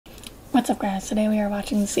What's up, guys? Today we are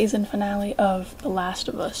watching the season finale of The Last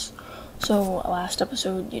of Us. So last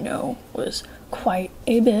episode, was quite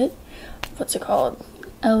a bit. What's it called?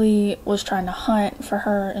 Ellie was trying to hunt for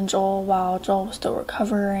her and Joel while Joel was still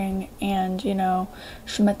recovering, and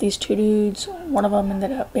she met these two dudes. One of them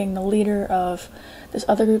ended up being the leader of this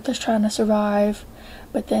other group that's trying to survive,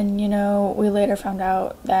 but then we later found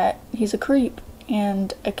out that he's a creep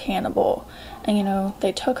and a cannibal, and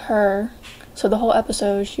they took her. So the whole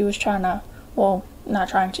episode she was trying to, well, not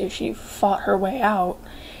trying to, she fought her way out,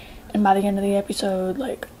 and by the end of the episode,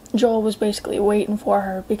 like, Joel was basically waiting for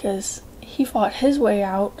her because he fought his way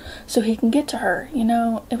out so he can get to her.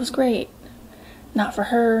 It was great. Not for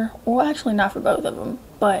her, well, actually not for both of them,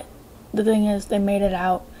 but the thing is they made it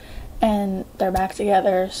out and they're back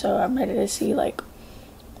together. So I'm ready to see like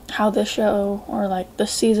how this show or like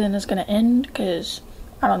this season is gonna end, because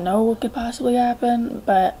I don't know what could possibly happen,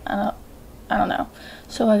 but I don't know.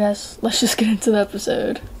 So I guess let's just get into the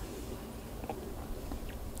episode.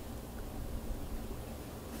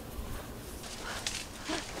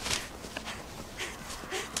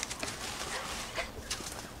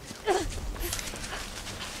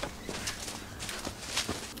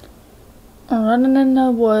 Running in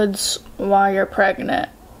the woods while you're pregnant.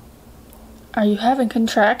 Are you having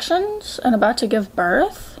contractions and about to give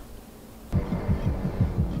birth?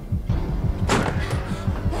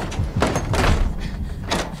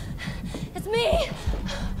 It's me!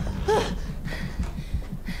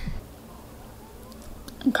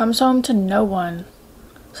 And comes home to no one.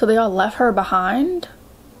 So they all left her behind?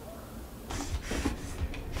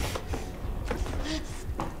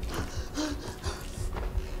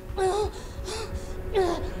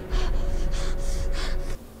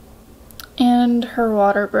 And her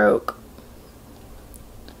water broke.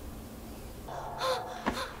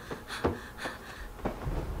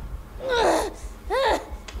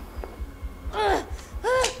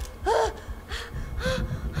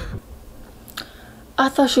 I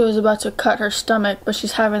thought she was about to cut her stomach, but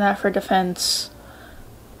she's having that for defense.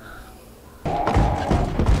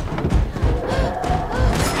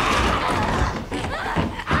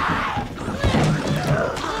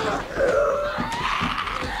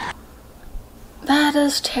 That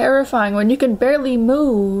is terrifying when you can barely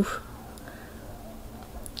move.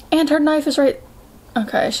 And her knife is right...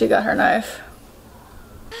 Okay, she got her knife.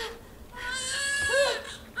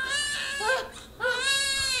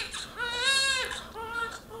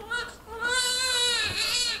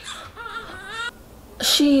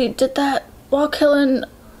 She did that while killing...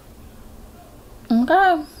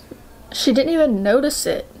 Okay. She didn't even notice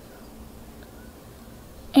it.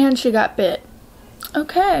 And she got bit.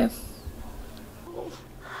 Okay.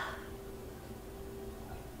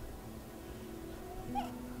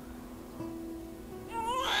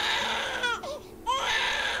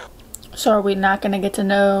 So are we not gonna get to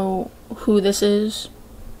know who this is?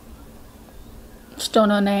 Still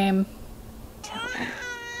no name. Tell him.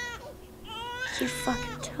 You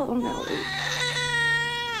fucking tell him, Ellie.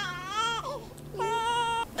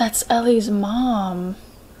 That's Ellie's mom.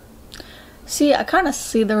 See, I kind of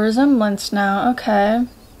see the resemblance now. Okay.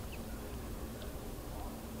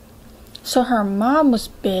 So her mom was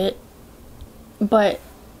bit, but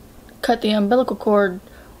cut the umbilical cord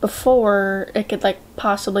before it could like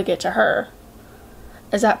possibly get to her.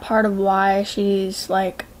 Is that part of why she's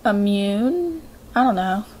like immune? I don't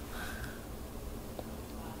know.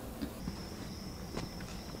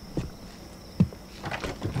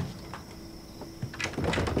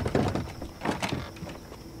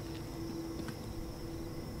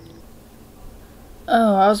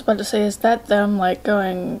 Oh, I was about to say, is that them like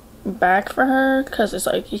going back for her? Because it's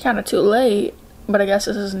like, you're kind of too late. But I guess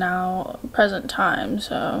this is now present time,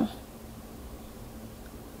 so...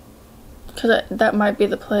 Because that might be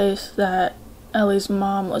the place that Ellie's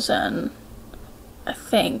mom was in, I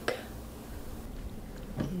think.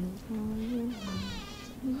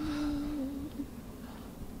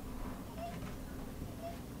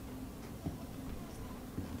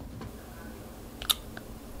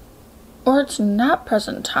 Or it's not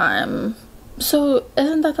present time. So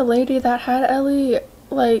isn't that the lady that had Ellie,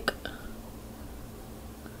 like...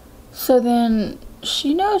 So then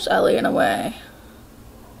she knows Ellie in a way.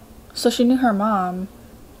 So she knew her mom.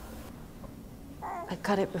 I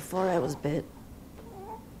cut it before I was bit.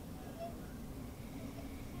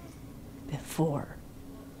 Before.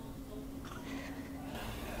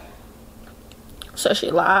 So she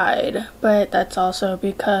lied, but that's also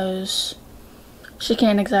because she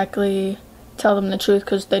can't exactly tell them the truth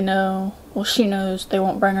because they know, well, she knows they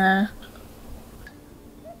won't bring her.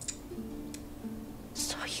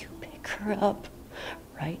 So you pick her up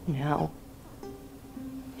right now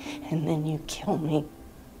and then you kill me.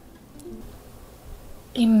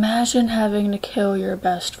 Imagine having to kill your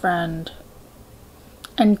best friend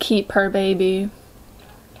and keep her baby.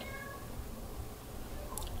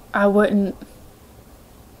 I wouldn't.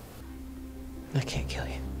 I can't kill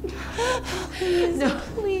you. Please, no.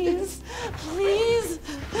 Please, please,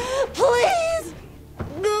 please.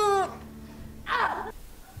 No.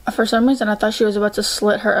 For some reason, I thought she was about to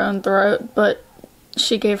slit her own throat, but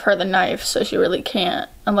she gave her the knife, so she really can't,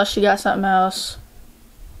 unless she got something else.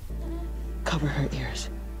 Cover her ears.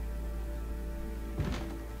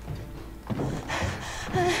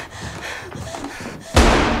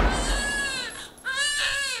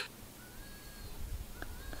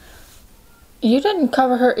 You didn't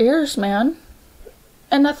cover her ears, man.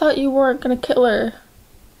 And I thought you weren't gonna kill her.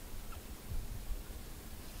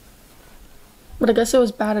 But I guess it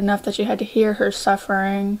was bad enough that you had to hear her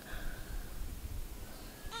suffering.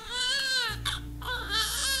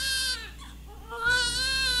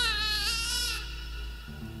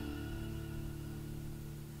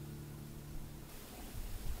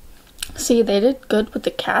 See, they did good with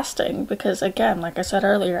the casting because, again, like I said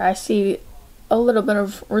earlier, I see a little bit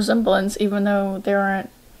of resemblance even though they aren't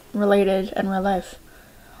related in real life.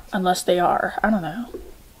 Unless they are. I don't know.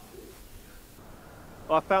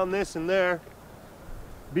 Oh, I found this in there.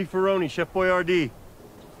 Beefaroni, Chef Boyardee.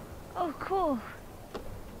 Oh, cool.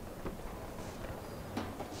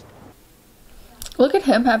 Look at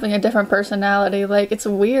him having a different personality. Like, it's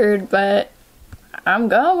weird, but I'm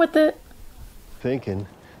going with it. Thinking,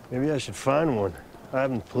 maybe I should find one. I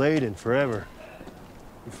haven't played in forever.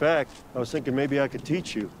 In fact, I was thinking maybe I could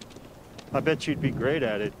teach you. I bet you'd be great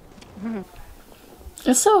at it.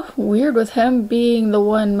 It's so weird with him being the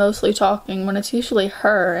one mostly talking when it's usually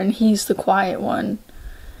her and he's the quiet one.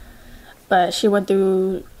 But she went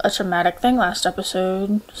through a traumatic thing last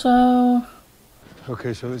episode, so...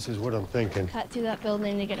 Okay, so this is what I'm thinking. Cut through that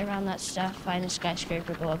building to get around that stuff, find a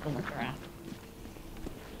skyscraper, go up and look around.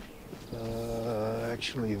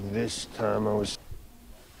 Actually, this time I was...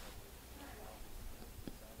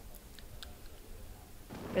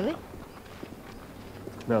 Really?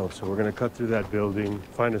 No, so we're gonna cut through that building,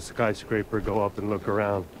 find a skyscraper, go up and look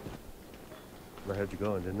around. I had you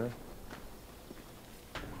going, didn't I?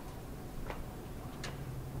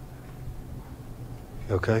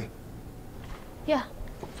 You okay? Yeah,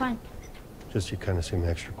 fine. Just you kind of seem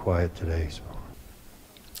extra quiet today, so...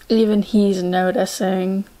 Even he's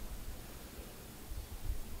noticing.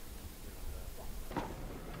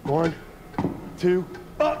 1, 2,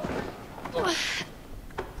 up!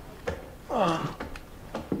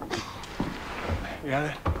 You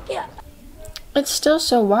got it? Yeah. It's still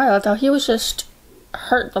so wild though. He was just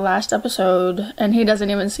hurt the last episode and he doesn't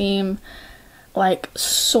even seem like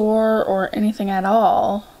sore or anything at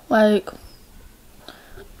all. Like,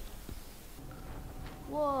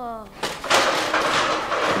 Whoa.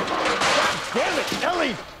 Damn it,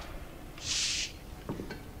 Ellie! Shh!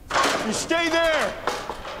 You stay there!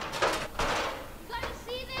 Gotta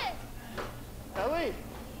see this! Ellie!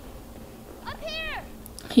 Up here!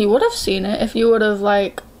 he would have seen it if you would have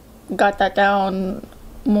like got that down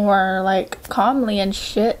more like calmly and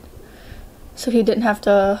shit, so he didn't have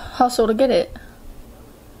to hustle to get it.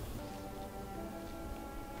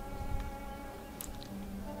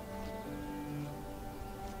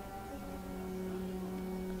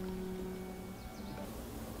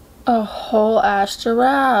 A whole ass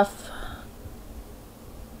giraffe.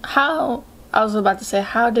 How? I was about to say,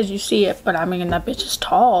 how did you see it? But I mean, that bitch is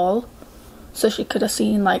tall. So she could have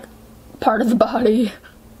seen, like, part of the body.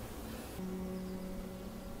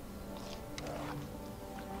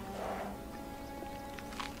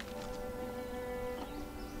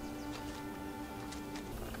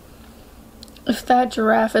 If that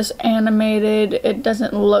giraffe is animated, it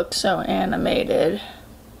doesn't look so animated.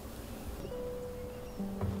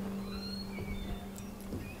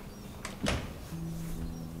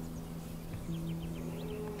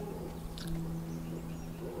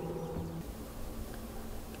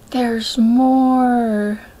 There's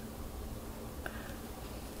more.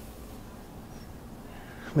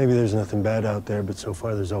 Maybe there's nothing bad out there, but so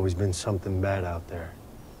far there's always been something bad out there.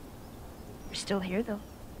 We're still here, though.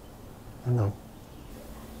 I know.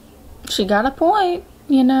 She got a point,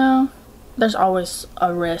 you know. There's always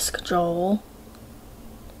a risk, Joel.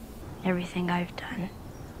 Everything I've done.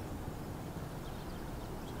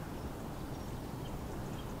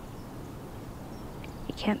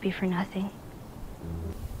 It can't be for nothing.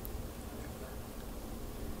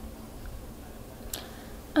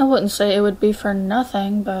 I wouldn't say it would be for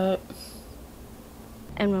nothing, but...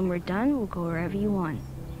 And when we're done, we'll go wherever you want.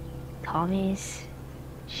 Tommy's,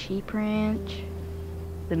 Sheep Ranch,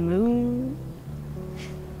 the moon.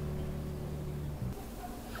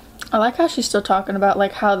 I like how she's still talking about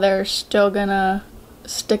like how they're still gonna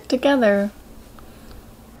stick together.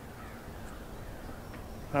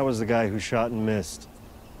 I was the guy who shot and missed.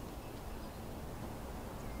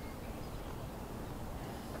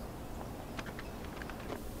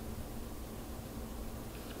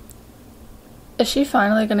 Is she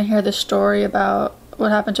finally gonna hear the story about what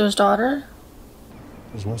happened to his daughter?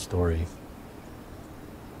 There's no story.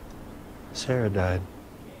 Sarah died.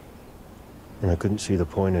 And I couldn't see the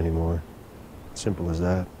point anymore. Simple as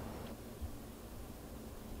that.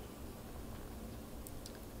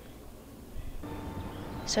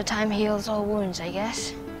 So time heals all wounds, I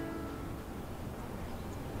guess.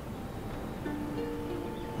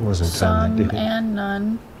 It wasn't time Some that did it. and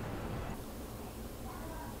none.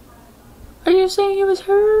 Are you saying it was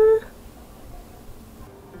her?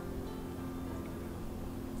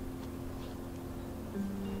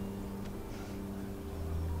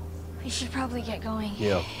 We should probably get going.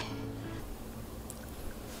 Yeah.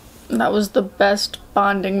 That was the best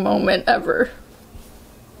bonding moment ever.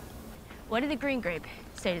 What did the green grape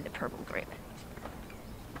say to the purple grape?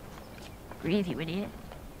 Breathe, you idiot.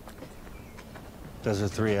 That's a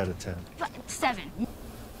 3 out of 10. But 7.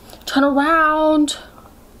 Turn around.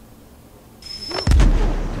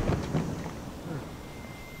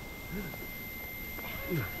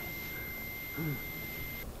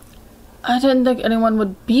 I didn't think anyone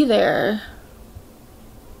would be there.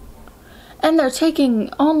 And they're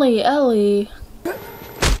taking only Ellie.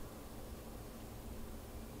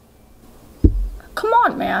 Come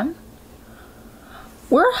on, man.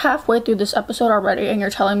 We're halfway through this episode already and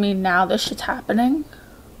you're telling me now this shit's happening?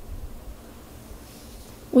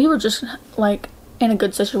 We were just, like, in a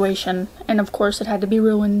good situation. And of course it had to be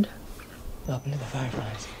ruined. Welcome to the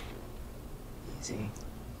Fireflies. Easy.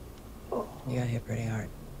 You got hit pretty hard.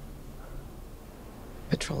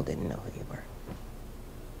 Patrol didn't know who you were.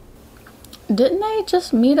 Didn't they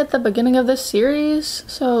just meet at the beginning of this series?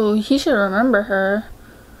 So he should remember her.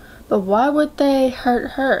 But why would they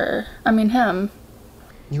hurt her? I mean him.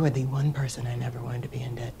 You are the one person I never wanted to be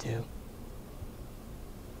in debt to.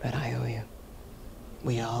 But I owe you.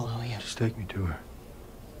 We all owe you. Just take me to her.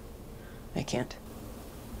 I can't.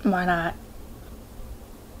 Why not?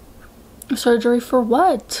 Surgery for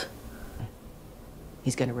what?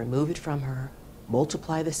 He's gonna remove it from her,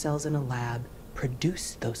 multiply the cells in a lab,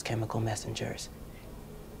 produce those chemical messengers.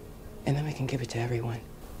 And then we can give it to everyone.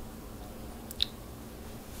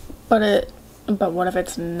 But what if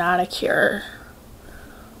it's not a cure?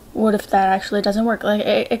 What if that actually doesn't work? Like,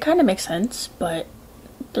 it kind of makes sense, but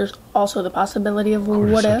there's also the possibility of what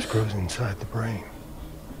Cordyceps if. grows inside the brain.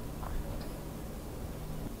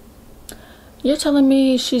 You're telling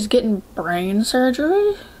me she's getting brain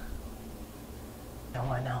surgery? No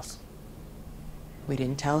one else. We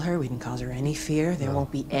didn't tell her, we didn't cause her any fear, there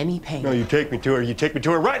won't be any pain. No, you take me to her. You take me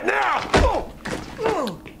to her right now!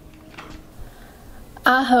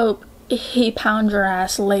 I hope he pounds your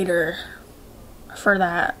ass later for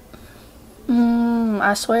that.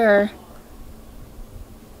 I swear.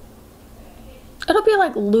 It'll be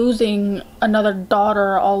like losing another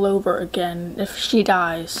daughter all over again if she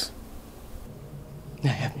dies. I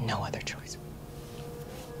have no other choice.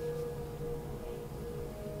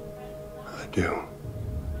 I do.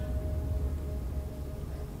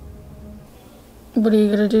 What are you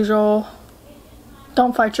gonna do, Joel?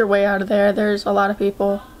 Don't fight your way out of there. There's a lot of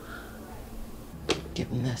people. Give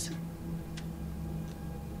him this.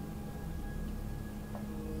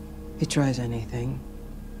 If he tries anything,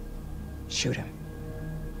 shoot him.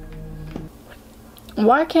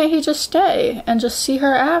 Why can't he just stay and just see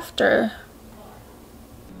her after?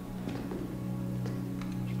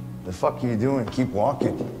 The fuck are you doing? Keep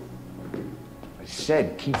walking. I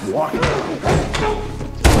said keep walking.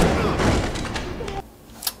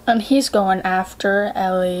 And he's going after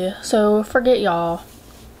Ellie, so forget y'all.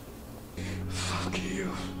 Fuck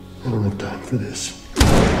you. I don't have time for this.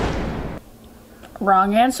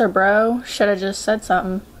 Wrong answer, bro. Should've just said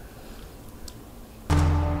something.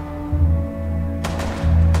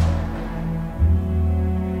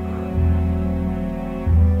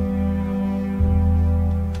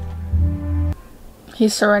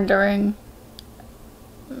 He's surrendering.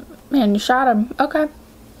 Man, you shot him. Okay.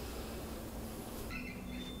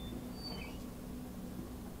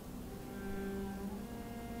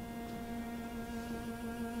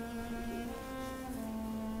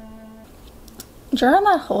 During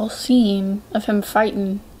that whole scene of him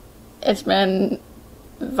fighting, it's been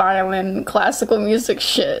violin classical music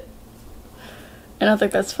shit. And I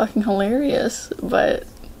think that's fucking hilarious, but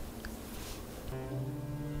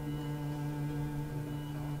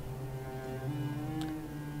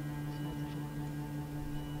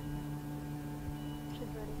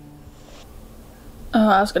Oh,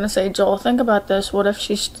 I was gonna say, Joel, think about this. What if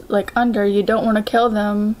she's, like, under? You don't want to kill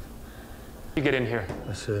them. You get in here.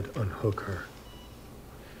 I said unhook her.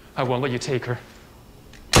 I won't let you take her.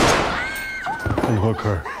 Unhook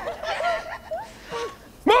her.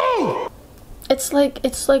 It's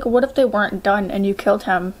like, what if they weren't done and you killed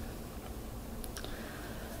him?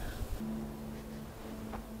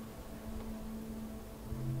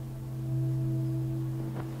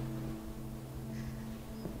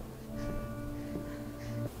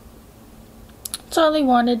 That's all he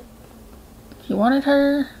wanted. He wanted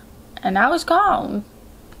her, and now he's gone.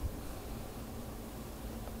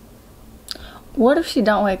 What if she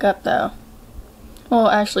don't wake up, though? Well,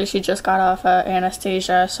 actually, she just got off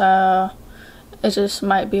anesthesia, so it just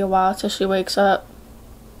might be a while till she wakes up.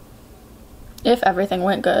 If everything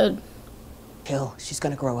went good. Kill. She's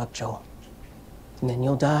gonna grow up, Joel. And then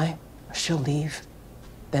you'll die, or she'll leave.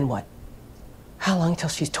 Then what? How long till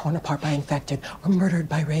she's torn apart by infected or murdered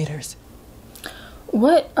by raiders?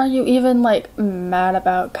 What are you even, like, mad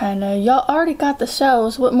about, kinda? Y'all already got the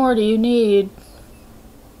cells. What more do you need?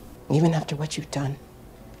 Even after what you've done,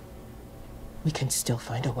 we can still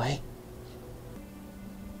find a way.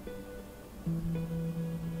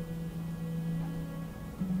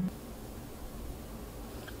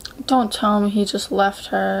 Don't tell me he just left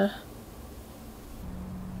her.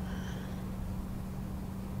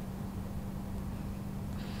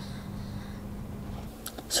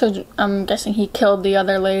 So I'm guessing he killed the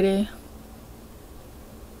other lady.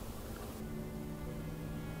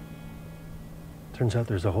 Turns out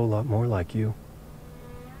there's a whole lot more like you.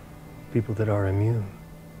 People that are immune.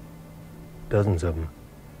 Dozens of them.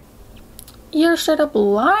 You're straight up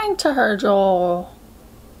lying to her, Joel.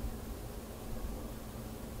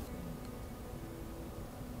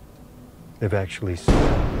 They've actually...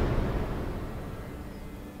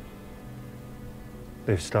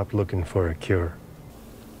 They've stopped looking for a cure.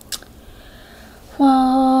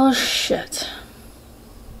 Well, shit.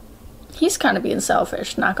 He's kind of being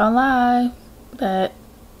selfish, not gonna lie. But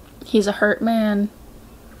he's a hurt man.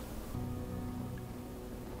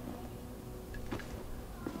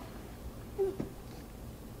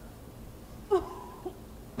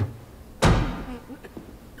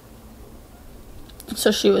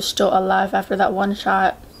 So she was still alive after that one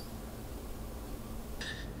shot.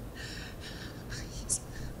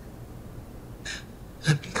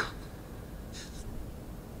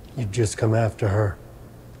 You've just come after her.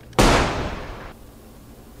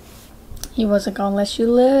 He wasn't gonna let you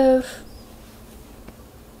live.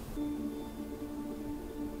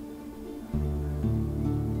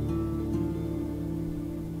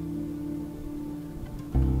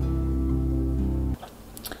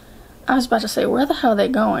 I was about to say, where the hell are they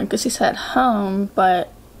going? Because he said home,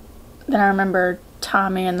 but then I remember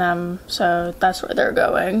Tommy and them, so that's where they're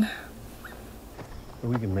going.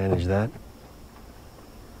 We can manage that.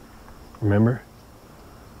 Remember?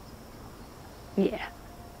 Yeah.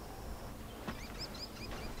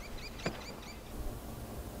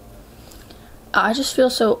 I just feel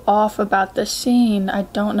so off about this scene. I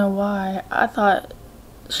don't know why. I thought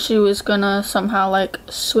she was gonna somehow, like,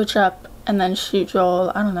 switch up and then shoot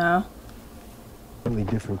Joel. I don't know. Only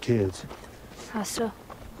different kids. How so?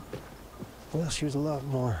 Well, she was a lot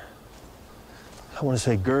more, I want to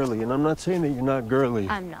say girly, and I'm not saying that you're not girly.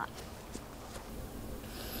 I'm not.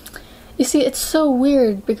 You see, it's so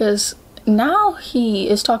weird because now he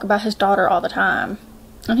is talking about his daughter all the time.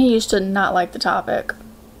 And he used to not like the topic.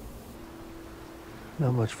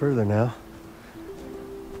 Not much further now.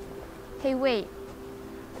 Hey, wait.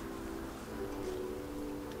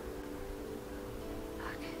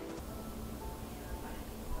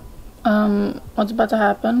 What's about to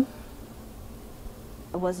happen?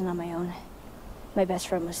 I wasn't on my own. My best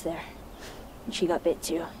friend was there. And she got bit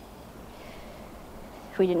too.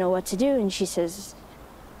 We didn't know what to do, and she says,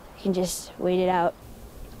 you can just wait it out.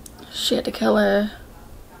 She had to kill her.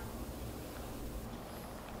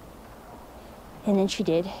 And then she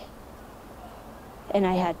did. And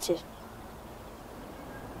I had to.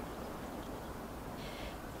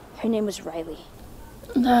 Her name was Riley.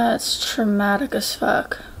 That's traumatic as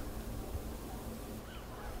fuck.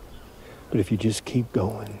 But if you just keep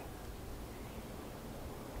going,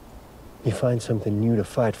 you find something new to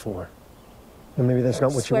fight for. And maybe that's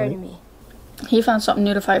not what you Swear want. to me. He found something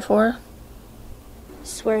new to fight for.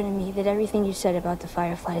 Swear to me that everything you said about the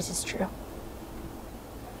Fireflies is true.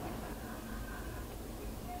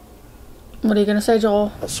 What are you gonna say,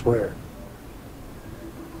 Joel? I swear.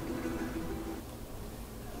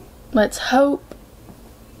 Let's hope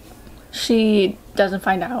she doesn't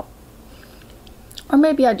find out. Or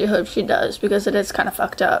maybe I do hope she does, because it is kind of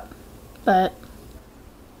fucked up. But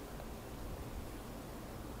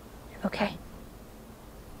Okay.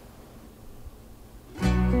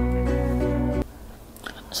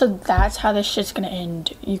 So that's how this shit's gonna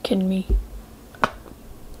end. You kidding me?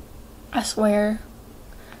 I swear.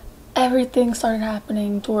 Everything started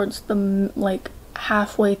happening towards the, like,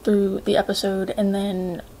 halfway through the episode, and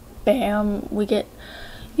then bam, we get,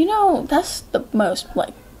 you know, that's the most,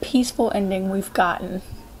 like, peaceful ending we've gotten.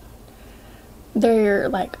 They're,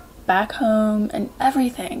 like, back home and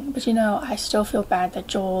everything, but you know, I still feel bad that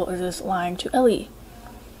Joel is just lying to Ellie.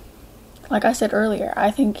 Like I said earlier,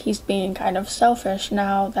 I think he's being kind of selfish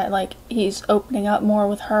now that, like, he's opening up more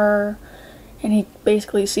with her, and he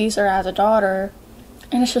basically sees her as a daughter,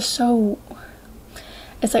 and it's just so,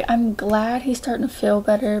 it's like, I'm glad he's starting to feel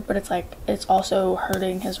better, but it's like, it's also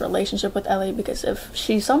hurting his relationship with Ellie, because if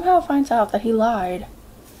she somehow finds out that he lied,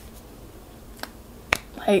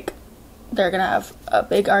 like, they're gonna have a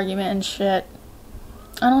big argument and shit.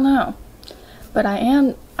 I don't know. But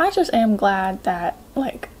I just am glad that,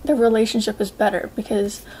 like, the relationship is better,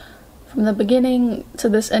 because from the beginning to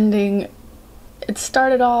this ending, it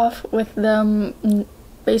started off with them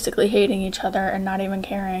basically hating each other and not even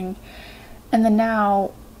caring. And then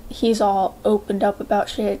now he's all opened up about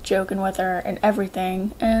shit, joking with her and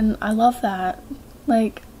everything. And I love that.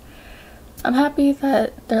 Like, I'm happy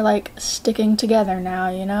that they're, like, sticking together now,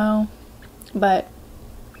 you know? But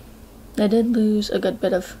they did lose a good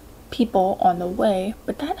bit of people on the way,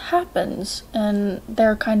 but that happens in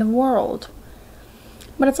their kind of world.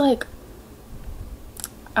 But it's like,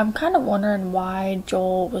 I'm kind of wondering why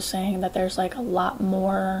Joel was saying that there's, like, a lot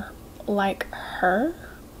more like her,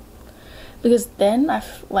 because then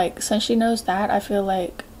like, since she knows that, I feel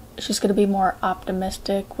like she's gonna be more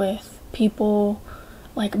optimistic with people,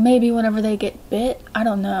 like, maybe whenever they get bit. I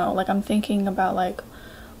don't know, like, I'm thinking about, like,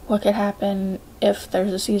 what could happen if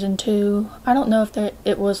there's a season 2. I don't know if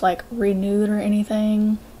it was, like, renewed or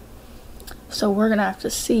anything, so we're gonna have to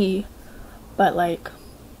see. But, like,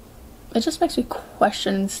 it just makes me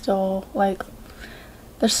question still, like,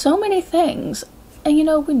 there's so many things, and you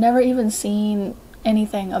know, we never even seen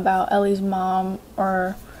anything about Ellie's mom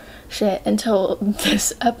or shit until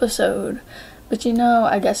this episode. But you know,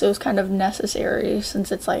 I guess it was kind of necessary,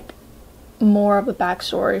 since it's, like, more of a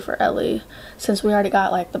backstory for Ellie, since we already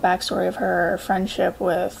got, like, the backstory of her friendship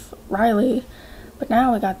with Riley, but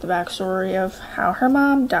now we got the backstory of how her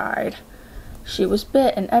mom died. She was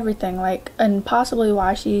bit and everything, like, and possibly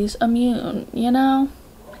why she's immune, you know?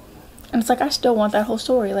 And it's like, I still want that whole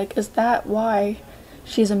story. Like, is that why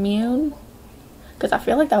she's immune? Because I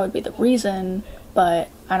feel like that would be the reason, but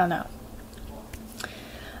I don't know.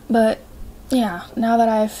 But yeah, now that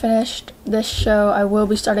I've finished this show, I will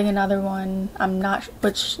be starting another one. I'm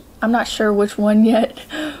not sure which one yet,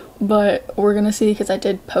 but we're gonna see, because I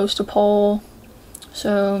did post a poll.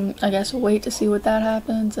 So I guess we'll wait to see what that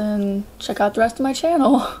happens, and check out the rest of my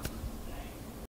channel.